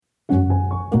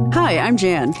Hi, I'm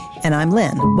Jan. And I'm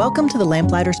Lynn. Welcome to the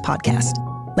Lamplighters Podcast.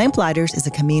 Lamplighters is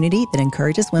a community that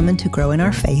encourages women to grow in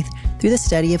our faith through the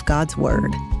study of God's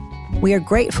Word. We are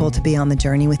grateful to be on the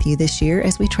journey with you this year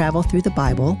as we travel through the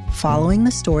Bible, following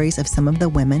the stories of some of the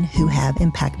women who have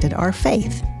impacted our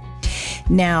faith.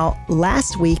 Now,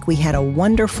 last week we had a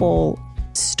wonderful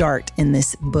start in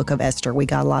this book of Esther. We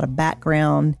got a lot of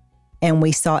background, and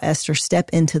we saw Esther step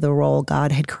into the role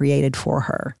God had created for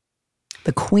her,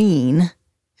 the queen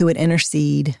who would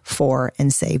intercede for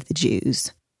and save the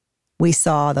Jews. We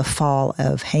saw the fall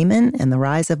of Haman and the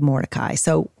rise of Mordecai.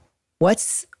 So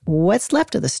what's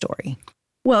left of the story?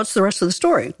 Well, it's the rest of the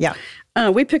story. Yeah.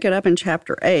 We pick it up in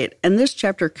chapter 8, and this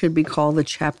chapter could be called the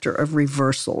chapter of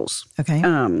reversals. Okay.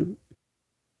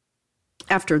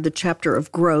 After the chapter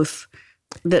of growth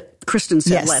that Kristen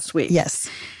said last week. Yes.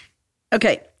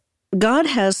 Okay. God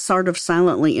has sort of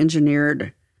silently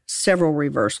engineered several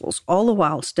reversals, all the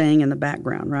while staying in the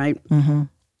background, right? Mm-hmm.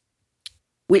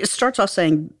 It starts off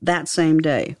saying that same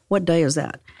day. What day is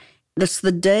that? That's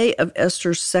the day of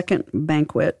Esther's second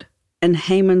banquet and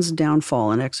Haman's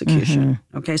downfall and execution.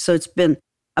 Mm-hmm. Okay, so it's been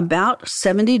about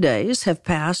 70 days have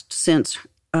passed since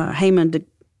Haman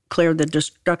declared the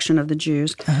destruction of the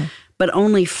Jews. Uh-huh. But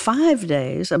only 5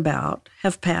 days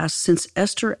have passed since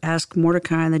Esther asked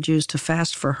Mordecai and the Jews to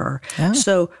fast for her. Oh.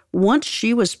 So once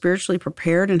she was spiritually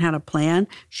prepared and had a plan,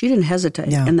 she didn't hesitate.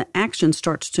 Yeah. And the action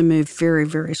starts to move very,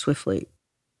 very swiftly.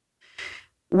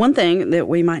 One thing that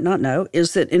we might not know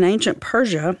is that in ancient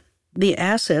Persia, the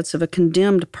assets of a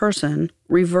condemned person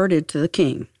reverted to the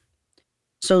king.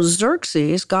 So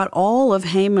Xerxes got all of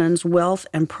Haman's wealth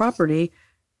and property,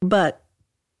 but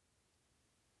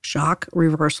shock,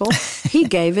 reversal, he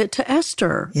gave it to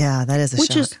Esther. Yeah, that is a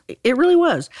shock. It really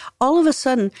was. All of a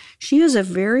sudden, she is a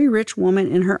very rich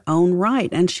woman in her own right,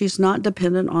 and she's not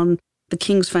dependent on the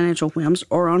king's financial whims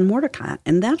or on Mordecai,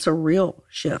 and that's a real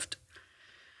shift.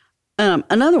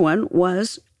 Another one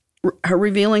was her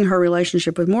revealing her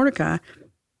relationship with Mordecai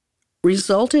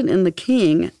resulted in the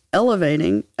king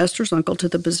elevating Esther's uncle to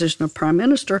the position of prime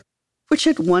minister, which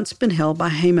had once been held by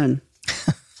Haman.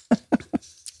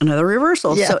 Another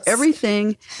reversal. Yes. So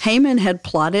everything Haman had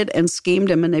plotted and schemed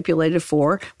and manipulated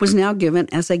for was now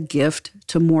given as a gift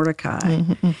to Mordecai.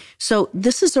 Mm-hmm. So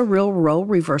this is a real role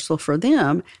reversal for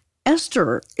them.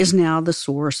 Esther is now the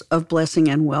source of blessing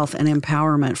and wealth and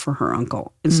empowerment for her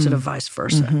uncle instead of vice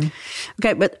versa. Mm-hmm.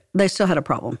 Okay, but they still had a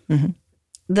problem. Mm-hmm.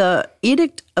 The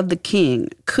edict of the king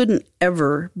couldn't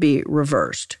ever be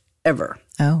reversed, ever.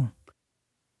 Oh.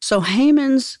 So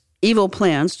Haman's evil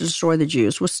plans to destroy the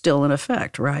Jews was still in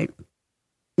effect, right?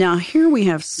 Now, here we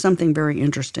have something very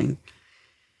interesting.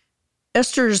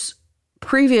 Esther's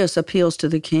previous appeals to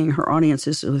the king, her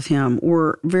audiences with him,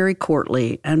 were very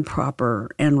courtly and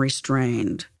proper and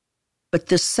restrained. But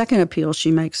this second appeal she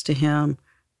makes to him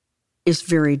is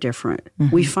very different.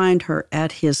 Mm-hmm. We find her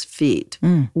at his feet,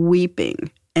 weeping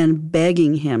and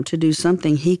begging him to do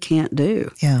something he can't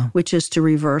do, which is to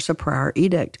reverse a prior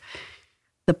edict.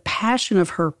 The passion of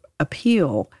her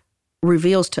appeal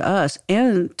reveals to us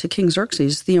and to King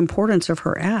Xerxes the importance of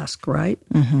her ask, right?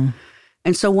 Mm-hmm.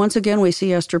 And so once again, we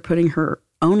see Esther putting her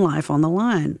own life on the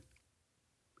line.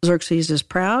 Xerxes is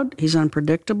proud, he's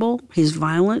unpredictable, he's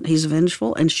violent, he's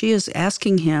vengeful, and she is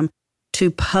asking him to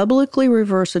publicly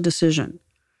reverse a decision,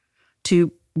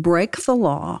 to break the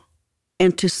law,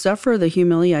 and to suffer the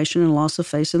humiliation and loss of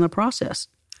face in the process.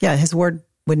 Yeah, his word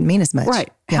wouldn't mean as much. Right.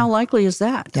 Yeah. How likely is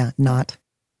that? Yeah, not.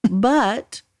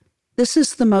 But this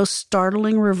is the most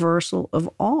startling reversal of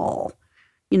all.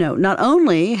 You know, not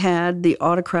only had the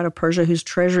autocrat of Persia, whose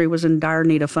treasury was in dire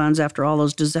need of funds after all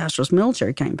those disastrous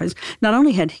military campaigns, not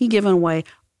only had he given away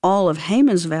all of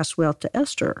Haman's vast wealth to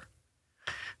Esther,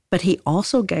 but he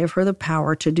also gave her the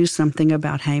power to do something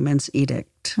about Haman's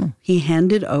edict. He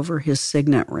handed over his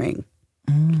signet ring.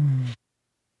 Mm.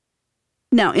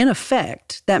 Now, in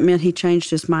effect, that meant he changed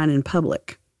his mind in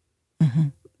public. Mm-hmm.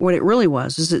 What it really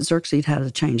was is that Xerxes had a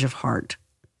change of heart.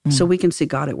 Mm. So we can see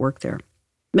God at work there.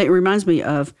 It reminds me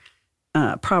of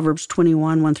Proverbs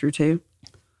 21, 1 through 2.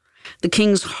 The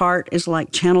king's heart is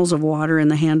like channels of water in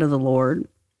the hand of the Lord.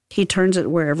 He turns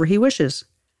it wherever he wishes.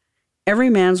 Every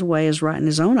man's way is right in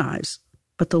his own eyes,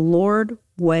 but the Lord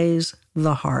weighs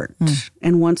the heart. Mm.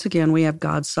 And once again, we have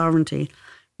God's sovereignty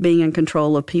being in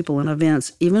control of people and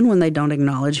events, even when they don't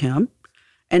acknowledge him,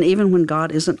 and even when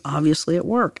God isn't obviously at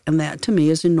work. And that, to me,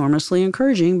 is enormously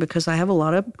encouraging because I have a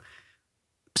lot of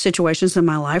situations in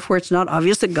my life where it's not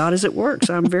obvious that God is at work.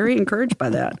 So I'm very encouraged by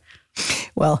that.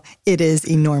 Well, it is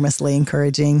enormously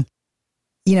encouraging.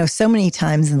 You know, so many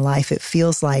times in life, it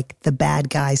feels like the bad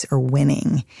guys are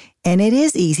winning. And it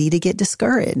is easy to get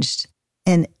discouraged.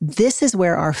 And this is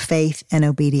where our faith and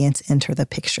obedience enter the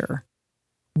picture.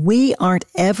 We aren't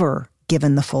ever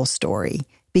given the full story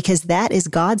because that is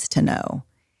God's to know.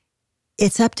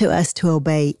 It's up to us to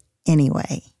obey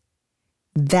anyway.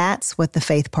 That's what the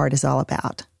faith part is all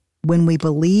about. When we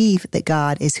believe that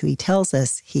God is who he tells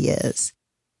us he is,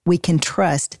 we can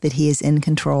trust that he is in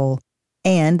control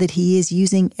and that he is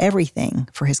using everything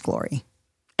for his glory.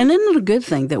 And isn't it a good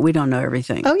thing that we don't know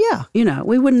everything? Oh, yeah. You know,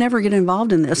 we would never get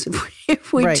involved in this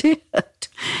if we Right. did.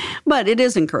 But it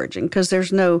is encouraging because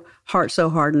there's no heart so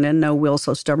hardened and no will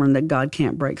so stubborn that God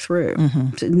can't break through.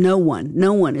 Mm-hmm.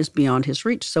 No one is beyond his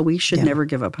reach, so we should never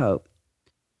give up hope.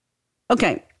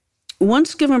 Okay,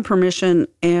 once given permission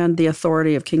and the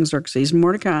authority of King Xerxes,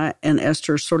 Mordecai and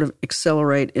Esther sort of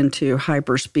accelerate into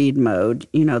hyperspeed mode.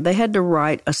 You know, they had to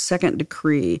write a second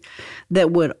decree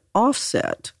that would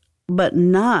offset but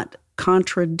not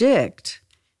contradict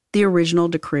the original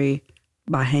decree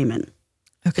by Haman.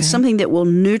 Okay. It's something that will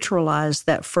neutralize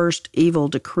that first evil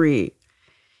decree.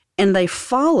 And they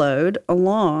followed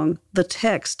along the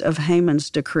text of Haman's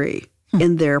decree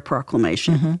in their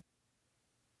proclamation. Mm-hmm.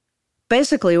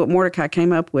 Basically, what Mordecai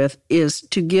came up with is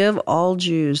to give all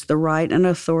Jews the right and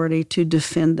authority to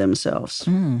defend themselves.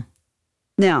 Mm.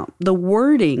 Now, the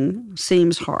wording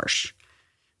seems harsh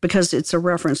because it's a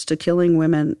reference to killing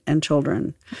women and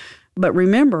children. But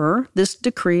remember, this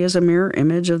decree is a mirror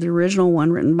image of the original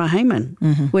one written by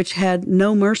Haman, which had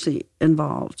no mercy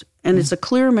involved. And it's a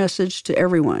clear message to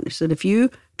everyone. He said, if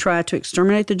you try to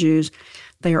exterminate the Jews,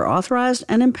 they are authorized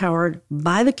and empowered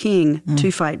by the king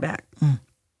to fight back.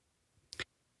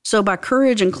 So by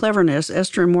courage and cleverness,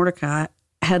 Esther and Mordecai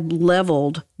had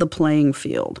leveled the playing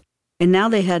field. And now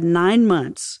they had 9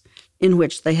 months in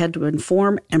which they had to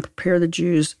inform and prepare the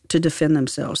Jews to defend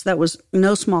themselves. That was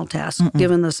no small task,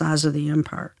 given the size of the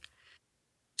empire.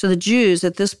 So the Jews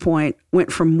at this point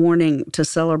went from mourning to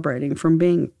celebrating, from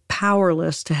being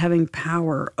powerless to having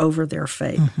power over their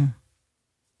fate.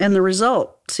 And the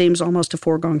result seems almost a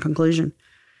foregone conclusion.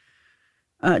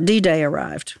 D-Day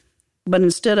arrived. But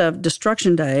instead of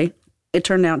Destruction Day, it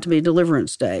turned out to be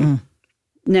Deliverance Day.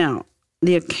 Now,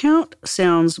 the account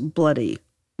sounds bloody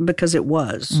because it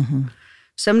was.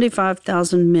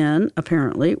 75,000 men,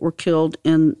 apparently, were killed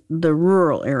in the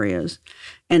rural areas,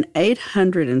 and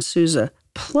 800 in Susa,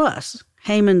 plus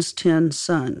Haman's 10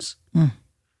 sons.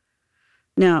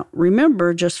 Now,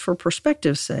 remember, just for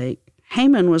perspective's sake,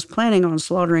 Haman was planning on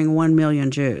slaughtering 1 million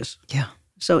Jews. Yeah.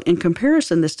 So in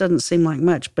comparison, this doesn't seem like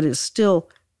much, but it's still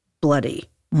bloody.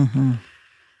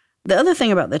 The other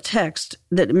thing about the text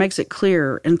that makes it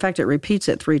clear, in fact, it repeats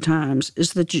it 3 times,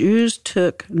 is the Jews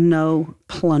took no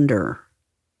plunder,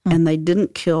 and they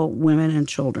didn't kill women and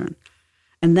children.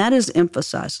 And that is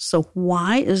emphasized. So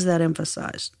why is that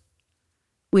emphasized?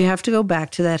 We have to go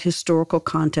back to that historical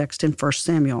context in 1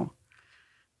 Samuel.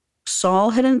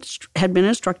 Saul had been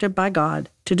instructed by God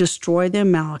to destroy the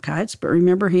Amalekites, but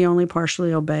remember, he only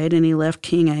partially obeyed, and he left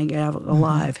King Agag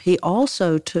alive. He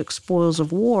also took spoils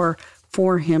of war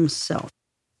for himself.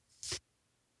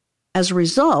 As a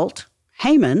result,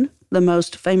 Haman, the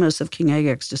most famous of King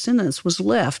Agag's descendants, was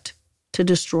left to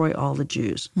destroy all the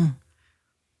Jews.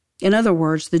 In other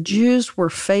words, the Jews were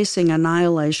facing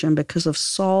annihilation because of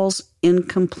Saul's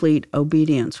incomplete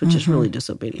obedience, which is really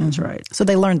disobedience, right? So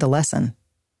they learned the lesson.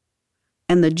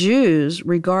 And the Jews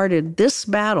regarded this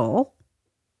battle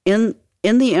in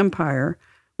the empire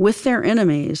with their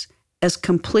enemies as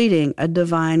completing a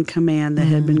divine command that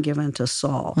had been given to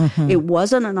Saul. It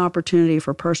wasn't an opportunity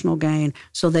for personal gain,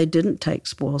 so they didn't take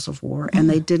spoils of war, and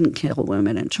they didn't kill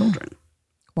women and children.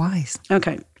 Wise.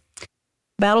 Okay.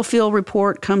 Battlefield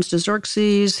report comes to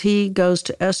Xerxes. He goes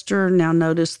to Esther. Now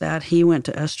notice that he went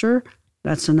to Esther.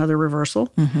 That's another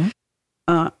reversal.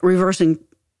 Reversing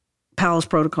palace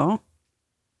protocol.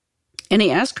 And he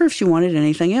asked her if she wanted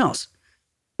anything else.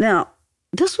 Now,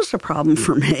 this was a problem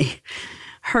for me.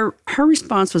 Her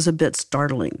response was a bit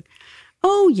startling.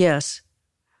 Oh, yes,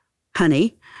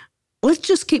 honey, let's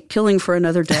just keep killing for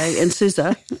another day in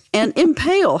Susa and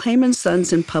impale Haman's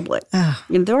sons in public.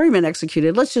 They've already been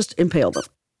executed. Let's just impale them.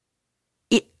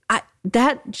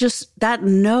 That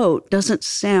note doesn't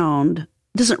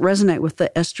resonate with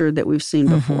the Esther that we've seen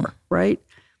before, right?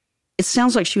 It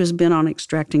sounds like she was bent on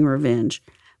extracting revenge.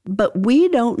 But we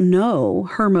don't know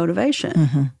her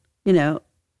motivation. You know,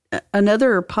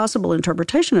 another possible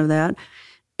interpretation of that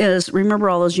is, remember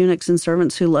all those eunuchs and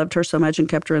servants who loved her so much and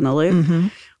kept her in the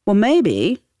loop? Well,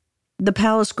 maybe the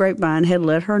palace grapevine had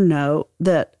let her know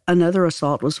that another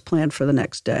assault was planned for the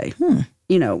next day.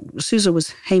 You know, Susa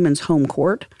was Haman's home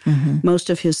court.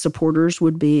 Most of his supporters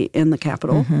would be in the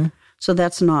capital. So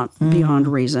that's not beyond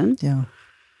reason. Yeah.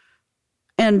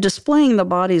 And displaying the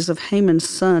bodies of Haman's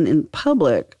son in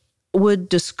public would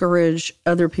discourage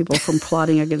other people from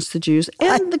plotting against the Jews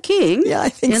and the king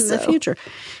in the future.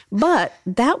 But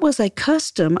that was a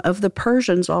custom of the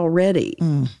Persians already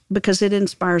because it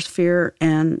inspires fear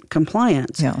and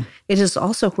compliance. Yeah. It is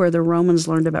also where the Romans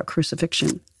learned about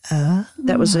crucifixion. Oh.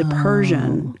 That was a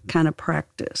Persian kind of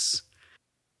practice.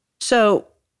 So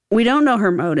we don't know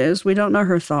her motives. We don't know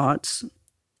her thoughts.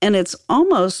 And it's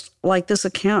almost like this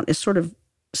account is sort of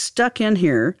stuck in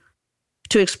here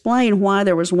to explain why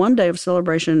there was one day of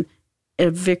celebration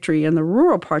of victory in the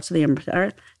rural parts of the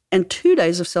empire and 2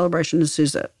 days of celebration in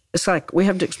Susa. It's like, we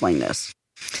have to explain this.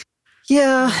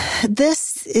 Yeah,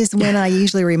 this is when I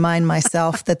usually remind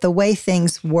myself that the way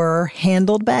things were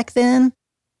handled back then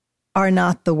are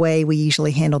not the way we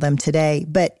usually handle them today.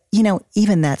 But,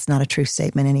 even that's not a true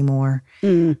statement anymore.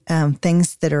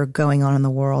 Things that are going on in the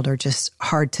world are just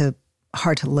hard to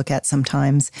look at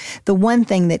sometimes. The one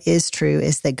thing that is true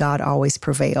is that God always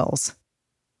prevails.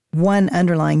 One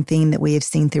underlying theme that we have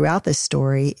seen throughout this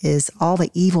story is all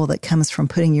the evil that comes from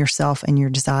putting yourself and your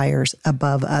desires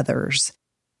above others.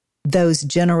 Those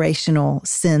generational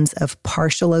sins of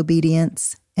partial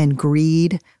obedience and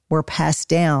greed were passed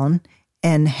down,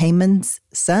 and Haman's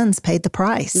sons paid the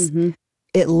price. Mm-hmm.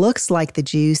 It looks like the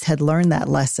Jews had learned that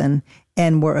lesson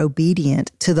and were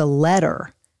obedient to the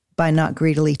letter by not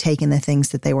greedily taking the things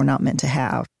that they were not meant to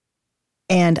have.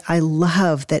 And I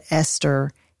love that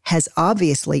Esther has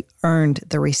obviously earned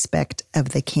the respect of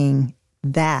the king.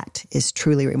 That is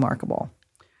truly remarkable.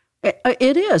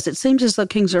 It is. It seems as though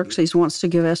King Xerxes wants to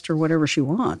give Esther whatever she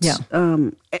wants. Yeah.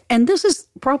 And this is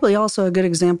probably also a good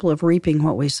example of reaping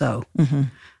what we sow.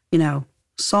 Mm-hmm.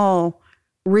 Saul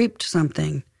reaped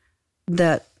something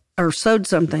or sowed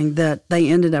something that they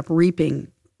ended up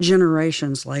reaping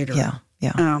generations later.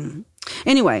 Yeah.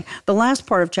 Anyway, the last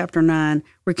part of chapter 9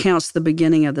 recounts the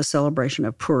beginning of the celebration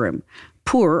of Purim.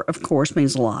 Pur, of course,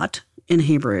 means lot in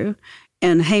Hebrew,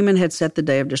 and Haman had set the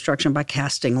day of destruction by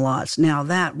casting lots. Now,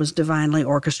 that was divinely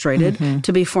orchestrated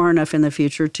to be far enough in the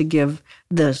future to give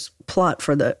this plot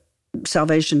for the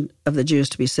salvation of the Jews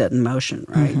to be set in motion,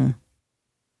 right? Mm-hmm.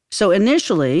 So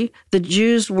initially, the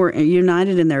Jews were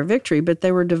united in their victory, but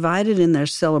they were divided in their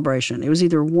celebration. It was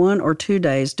either 1 or 2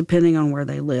 days, depending on where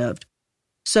they lived.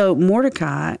 So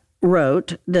Mordecai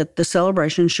wrote that the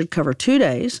celebration should cover 2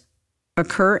 days,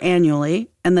 occur annually,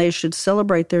 and they should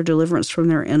celebrate their deliverance from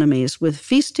their enemies with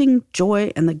feasting,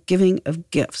 joy, and the giving of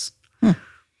gifts.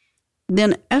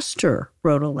 Then Esther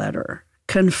wrote a letter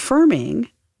confirming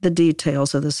the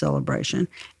details of the celebration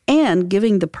and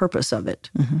giving the purpose of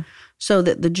it, so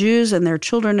that the Jews and their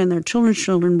children and their children's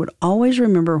children would always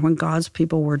remember when God's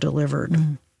people were delivered.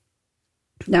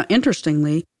 Now,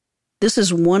 interestingly, this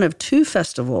is one of 2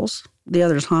 festivals, the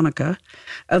other is Hanukkah,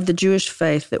 of the Jewish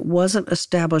faith that wasn't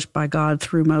established by God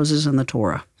through Moses and the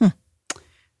Torah.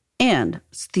 And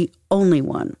it's the only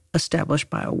one established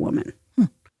by a woman.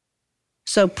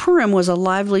 So Purim was a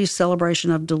lively celebration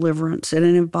of deliverance, and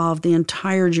it involved the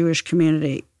entire Jewish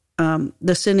community.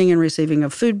 The sending and receiving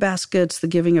of food baskets, the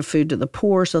giving of food to the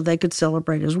poor so they could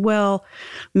celebrate as well,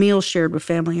 meals shared with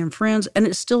family and friends, and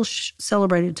it's still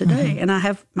celebrated today. And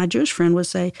my Jewish friend would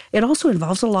say, it also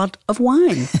involves a lot of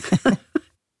wine.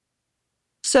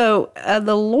 So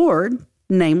the Lord,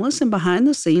 nameless and behind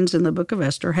the scenes in the book of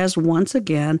Esther, has once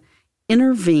again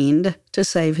intervened to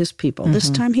save his people. This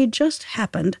time he just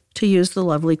happened to use the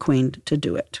lovely queen to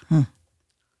do it.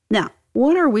 Now,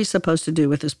 what are we supposed to do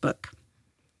with this book?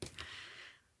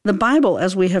 The Bible,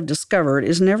 as we have discovered,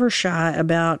 is never shy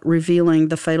about revealing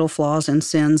the fatal flaws and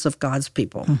sins of God's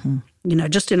people.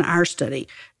 Just in our study,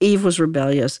 Eve was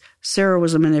rebellious, Sarah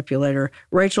was a manipulator,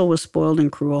 Rachel was spoiled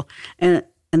and cruel, and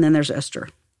then there's Esther.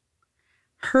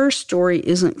 Her story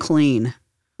isn't clean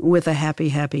with a happy,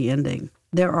 happy ending.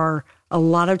 There are a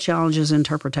lot of challenges in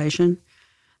interpretation.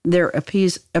 There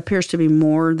appears to be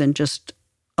more than just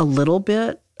a little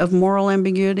bit of moral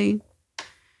ambiguity.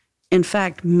 In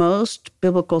fact, most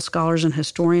biblical scholars and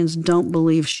historians don't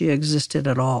believe she existed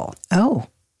at all. Oh.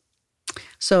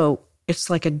 So it's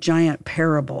like a giant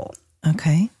parable.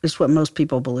 Okay. Is what most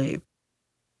people believe.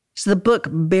 So the book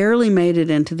barely made it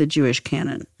into the Jewish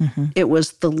canon. It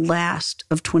was the last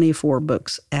of 24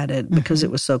 books added because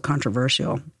it was so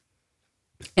controversial.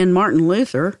 And Martin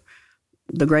Luther,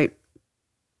 the great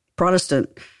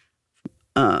Protestant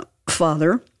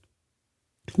father,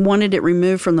 wanted it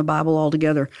removed from the Bible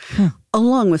altogether,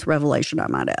 along with Revelation, I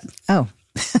might add. Oh.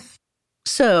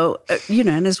 So,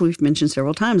 and as we've mentioned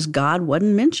several times, God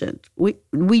wasn't mentioned. We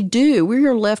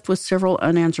are left with several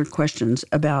unanswered questions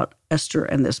about Esther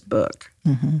and this book.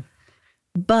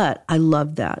 But I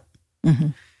love that.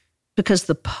 because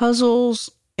the puzzles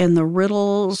and the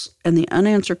riddles and the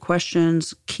unanswered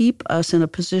questions keep us in a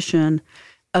position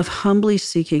of humbly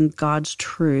seeking God's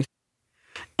truth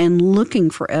and looking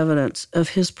for evidence of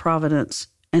his providence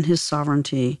and his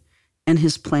sovereignty and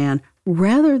his plan,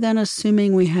 rather than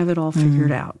assuming we have it all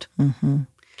figured out. Mm-hmm.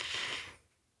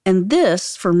 And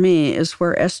this, for me, is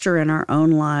where Esther and our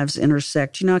own lives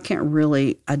intersect. I can't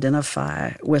really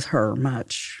identify with her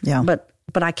much, but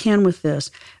I can with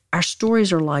this. Our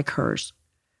stories are like hers.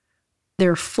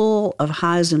 They're full of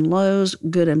highs and lows,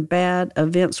 good and bad,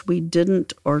 events we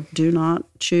didn't or do not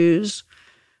choose,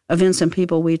 events and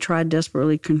people we tried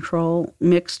desperately to control,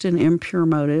 mixed and impure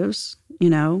motives,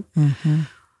 Mm-hmm.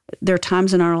 There are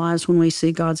times in our lives when we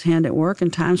see God's hand at work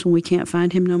and times when we can't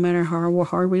find him no matter how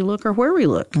hard we look or where we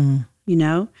look,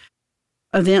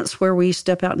 Events where we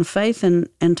step out in faith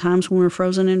and times when we're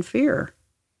frozen in fear.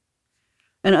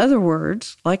 In other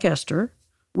words, like Esther,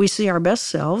 we see our best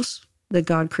selves that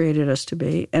God created us to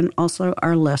be and also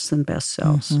our less than best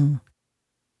selves. Mm-hmm.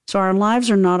 So our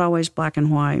lives are not always black and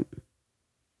white.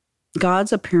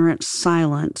 God's apparent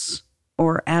silence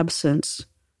or absence,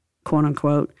 quote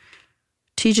unquote,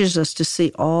 teaches us to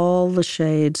see all the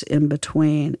shades in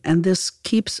between. And this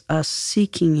keeps us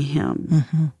seeking him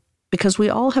because we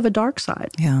all have a dark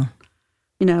side. Yeah.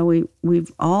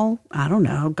 We've all,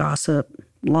 gossip,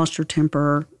 lost your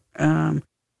temper,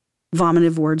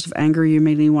 vomitive words of anger you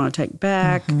immediately want to take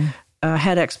back,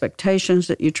 had expectations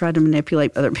that you tried to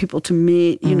manipulate other people to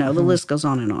meet. The list goes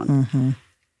on and on. Mm-hmm.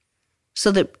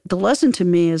 So the lesson to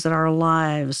me is that our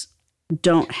lives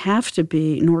don't have to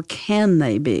be, nor can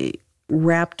they be,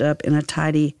 wrapped up in a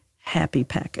tidy, happy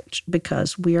package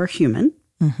because we are human.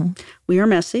 Mm-hmm. We are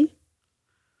messy.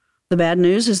 The bad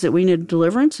news is that we need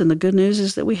deliverance, and the good news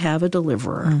is that we have a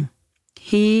deliverer. Mm.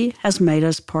 He has made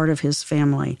us part of his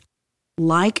family.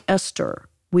 Like Esther,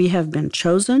 we have been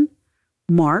chosen,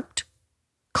 marked,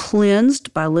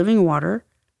 cleansed by living water,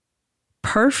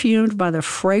 perfumed by the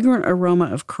fragrant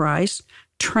aroma of Christ,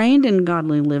 trained in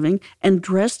godly living, and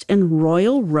dressed in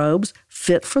royal robes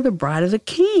fit for the bride of the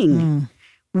King. Mm.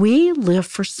 We live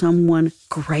for someone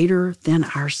greater than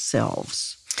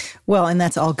ourselves. Well, and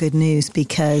that's all good news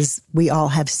because we all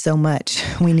have so much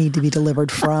we need to be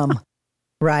delivered from,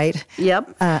 right?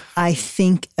 Yep. I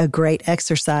think a great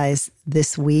exercise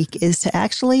this week is to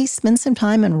actually spend some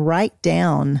time and write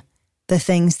down the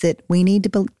things that we need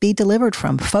to be delivered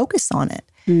from. Focus on it.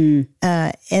 Mm.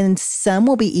 And some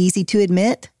will be easy to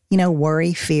admit,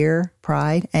 worry, fear,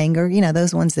 pride, anger,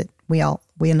 those ones that we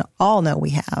all know we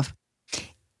have.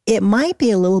 It might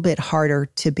be a little bit harder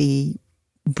to be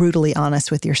brutally honest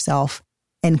with yourself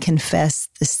and confess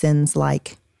the sins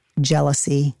like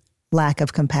jealousy, lack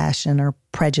of compassion or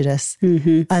prejudice,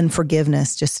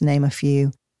 unforgiveness, just to name a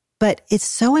few. But it's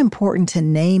so important to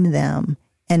name them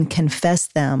and confess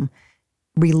them,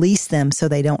 release them so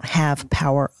they don't have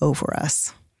power over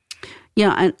us.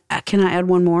 Yeah, and can I add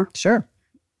one more? Sure.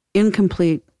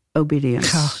 Incomplete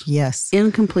obedience. Oh, yes.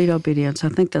 Incomplete obedience. I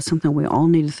think that's something we all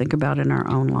need to think about in our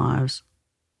own lives.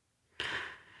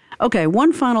 Okay,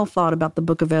 one final thought about the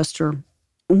book of Esther.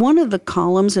 One of the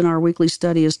columns in our weekly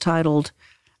study is titled,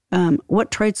 What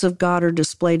Traits of God Are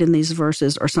Displayed in These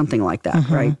Verses, or something like that,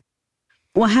 right?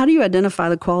 Well, how do you identify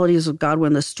the qualities of God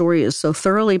when the story is so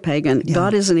thoroughly pagan? Yeah.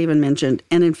 God isn't even mentioned.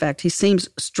 And in fact, he seems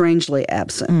strangely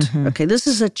absent. Mm-hmm. Okay, this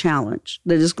is a challenge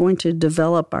that is going to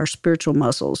develop our spiritual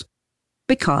muscles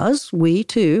because we,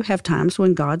 too, have times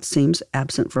when God seems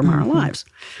absent from our lives.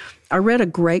 I read a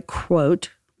great quote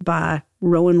by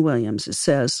Rowan Williams. It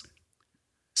says,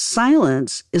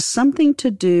 silence is something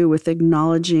to do with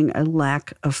acknowledging a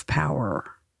lack of power.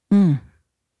 Mm.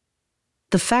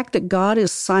 The fact that God is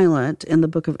silent in the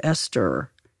book of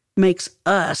Esther makes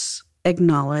us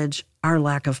acknowledge our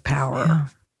lack of power,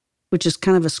 which is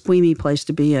kind of a squeamy place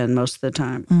to be in most of the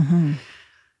time. Mm-hmm.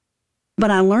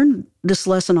 But I learned this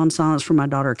lesson on silence from my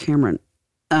daughter, Cameron.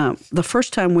 The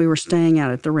first time we were staying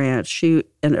out at the ranch, she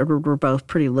and Edward were both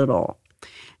pretty little.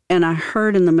 And I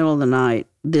heard in the middle of the night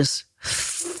this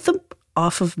thump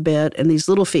off of bed and these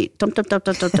little feet, thump, thump, thump,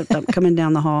 thump, thump, thump, thump, coming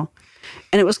down the hall.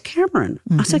 And it was Cameron.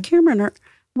 I said, Cameron,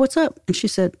 what's up? And she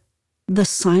said, the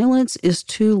silence is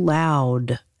too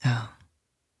loud. Oh.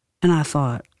 And I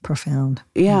thought. Profound.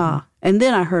 Yeah. And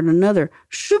then I heard another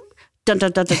shoop. Dun,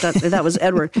 dun, dun, dun, dun. That was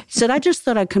Edward. He said, I just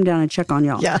thought I'd come down and check on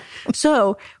y'all. Yeah.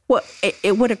 So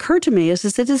what occurred to me is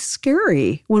that it's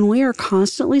scary when we are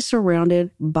constantly surrounded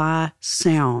by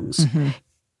sounds. Mm-hmm.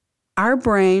 Our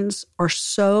brains are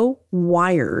so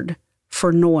wired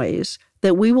for noise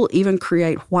that we will even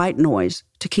create white noise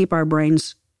to keep our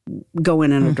brains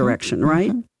going in a direction,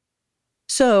 right? Mm-hmm.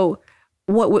 So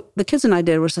what the kids and I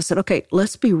did was I said, okay,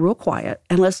 let's be real quiet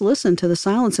and let's listen to the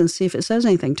silence and see if it says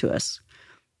anything to us.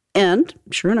 And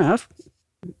sure enough,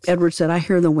 Edward said, I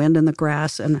hear the wind in the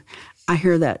grass and I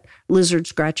hear that lizard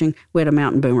scratching. We had a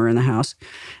mountain boomer in the house.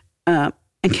 And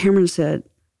Cameron said,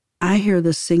 I hear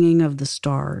the singing of the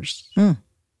stars.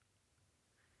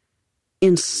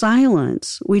 In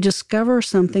silence, we discover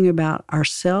something about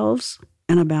ourselves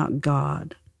and about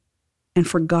God. And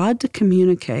for God to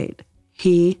communicate,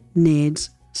 he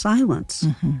needs silence.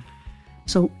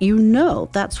 So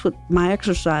that's what my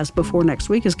exercise before next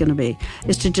week is going to be,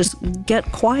 is to just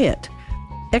get quiet.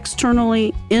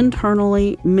 Externally,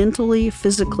 internally, mentally,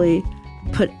 physically,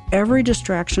 put every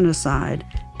distraction aside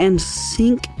and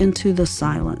sink into the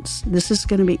silence. This is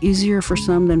going to be easier for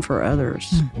some than for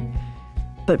others.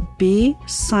 But be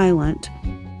silent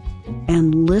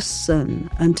and listen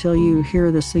until you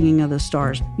hear the singing of the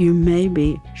stars. You may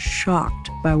be shocked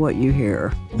by what you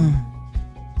hear.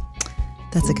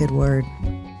 That's a good word.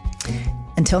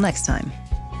 Until next time.